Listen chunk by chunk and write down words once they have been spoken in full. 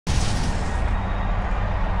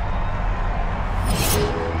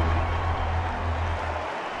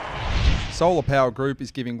Solar Power Group is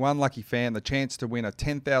giving one lucky fan the chance to win a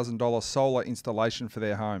 $10,000 solar installation for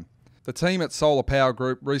their home. The team at Solar Power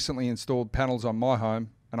Group recently installed panels on my home,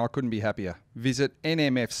 and I couldn't be happier. Visit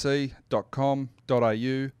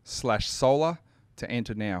nmfc.com.au/solar to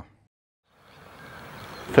enter now.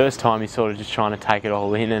 First time you're sort of just trying to take it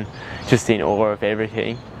all in and just in awe of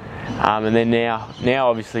everything. And then now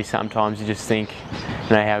obviously sometimes you just think,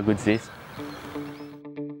 you know, how good's this?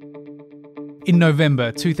 In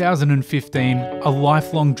November 2015, a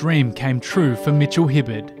lifelong dream came true for Mitchell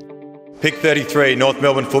Hibberd. Pick 33, North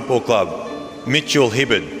Melbourne Football Club. Mitchell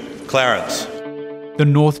Hibberd, Clarence. The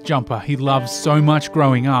North jumper he loved so much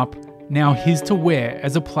growing up, now his to wear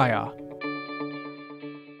as a player.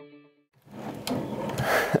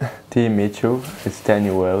 Dear Mitchell, it's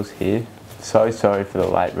Daniel Wells here. So sorry for the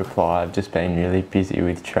late reply. I've just been really busy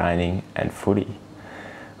with training and footy.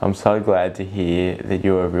 I'm so glad to hear that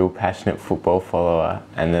you're a real passionate football follower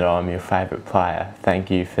and that I'm your favourite player. Thank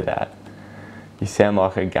you for that. You sound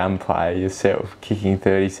like a gun player yourself, kicking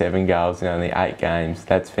 37 goals in only 8 games.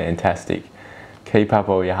 That's fantastic. Keep up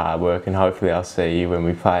all your hard work and hopefully I'll see you when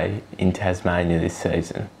we play in Tasmania this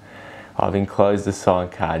season. I've enclosed the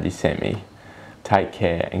signed card you sent me. Take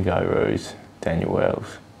care and go Roos. Daniel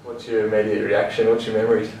Wells. What's your immediate reaction? What's your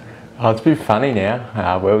memories? Oh, it's a bit funny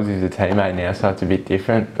now. Wells is a teammate now, so it's a bit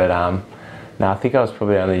different. But no, I think I was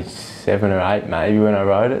probably only 7 or 8 maybe when I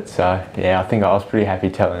wrote it. So yeah, I think I was pretty happy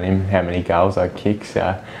telling him how many goals I kicked.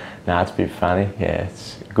 So no, it's a bit funny. Yeah,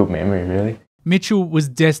 it's a good memory really. Mitchell was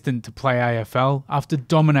destined to play AFL after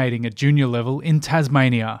dominating at junior level in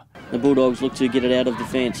Tasmania. The Bulldogs look to get it out of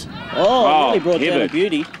defence. Oh, really brought down a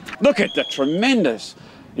beauty. Look at the tremendous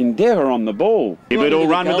endeavour on the ball. Hibberd will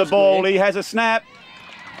run with the ball. He has a snap.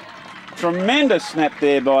 Tremendous snap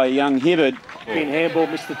there by young Hibberd. In handball,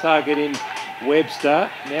 missed the target in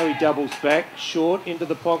Webster. Now he doubles back, short into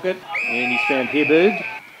the pocket, and he's found Hibberd.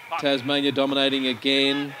 Tasmania dominating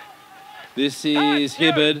again. This is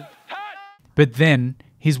Hibberd. But then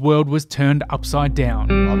his world was turned upside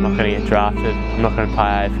down. I'm not going to get drafted. I'm not going to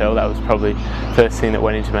play AFL. That was probably the first thing that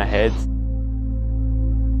went into my head.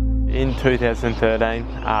 In 2013,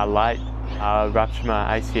 late, I ruptured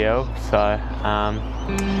my ACL, so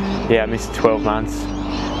yeah, I missed 12 months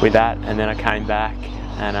with that, and then I came back,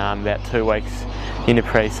 and about 2 weeks into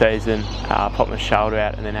pre-season, I popped my shoulder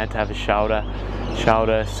out, and then had to have a shoulder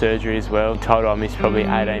surgery as well. In total, I missed probably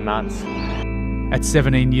 18 months. At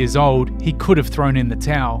 17 years old, he could have thrown in the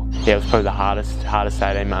towel. Yeah, it was probably the hardest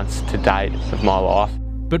 18 months to date of my life.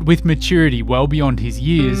 But with maturity well beyond his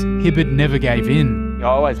years, Hibberd never gave in. I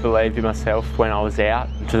always believed in myself when I was out.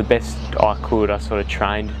 To the best I could, I sort of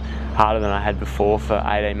trained harder than I had before for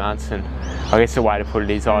 18 months, and I guess the way to put it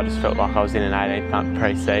is I just felt like I was in an 18-month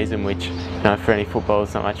pre-season, which, you know, for any footballer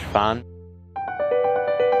is not much fun.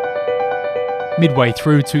 Midway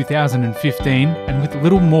through 2015, and with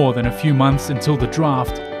little more than a few months until the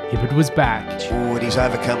draft, Hibberd was back. Oh, and he's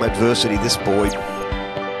overcome adversity, this boy.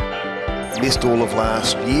 Missed all of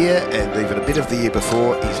last year and even a bit of the year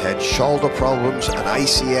before. He's had shoulder problems, an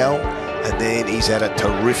ACL, and then he's had a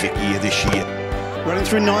terrific year this year. Running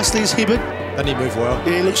through nicely is Hibberd. Doesn't he move well?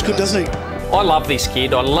 Yeah, he looks good, doesn't he? I love this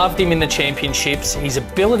kid. I loved him in the championships. His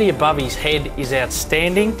ability above his head is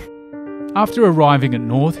outstanding. After arriving at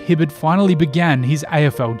North, Hibberd finally began his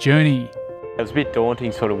AFL journey. It was a bit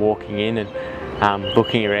daunting sort of walking in and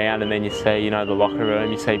looking around, and then you see, you know, the locker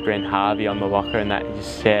room, you see Brent Harvey on the locker, and that, you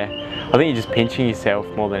just, yeah, I think you're just pinching yourself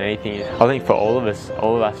more than anything. I think for all of us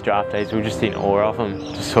draftees, we were just in awe of him.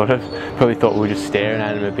 Just sort of probably thought we were just staring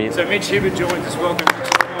at him a bit. So Mitch Hibberd joins us. Welcome.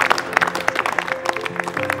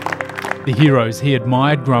 The heroes he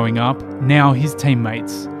admired growing up, now his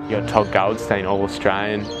teammates. You got Todd Goldstein,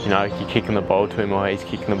 All-Australian, you know, you're kicking the ball to him or he's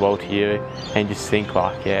kicking the ball to you, and you just think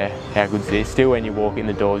like, yeah, how good's this? Still when you walk in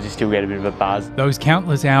the doors, you still get a bit of a buzz. Those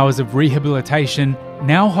countless hours of rehabilitation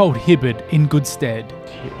now hold Hibberd in good stead.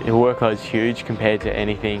 The workload's huge compared to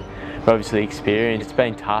anything we've obviously experienced. It's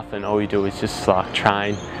been tough, and all you do is just like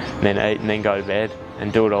train and then eat and then go to bed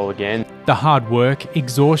and do it all again. The hard work,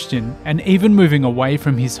 exhaustion, and even moving away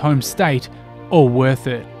from his home state, all worth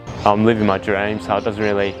it. I'm living my dream, so it doesn't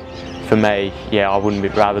really, for me, yeah, I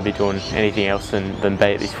wouldn't rather be doing anything else than be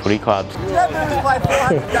at this footy club. Never played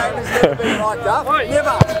 400 games, never been locked up.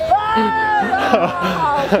 Never.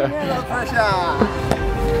 Never pressure.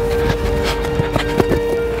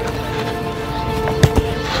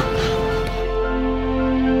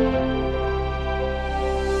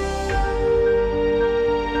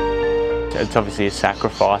 It's obviously a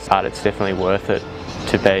sacrifice, but it's definitely worth it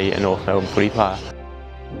to be a North Melbourne footy player.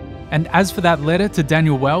 And as for that letter to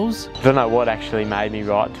Daniel Wells, I don't know what actually made me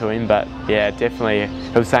write to him, but yeah, definitely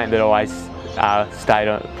it was something that always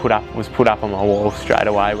was put up on my wall straight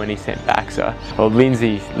away when he sent back. So, well,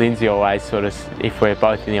 Lindsay always sort of, if we're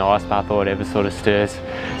both in the ice bath or whatever, sort of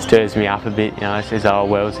stirs me up a bit. You know, says, "Oh,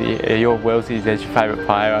 Wellsy, your Wellsy's your favourite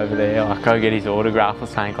player over there. Like, go get his autograph or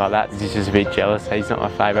something like that." He's just a bit jealous. He's not my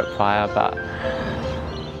favourite player, but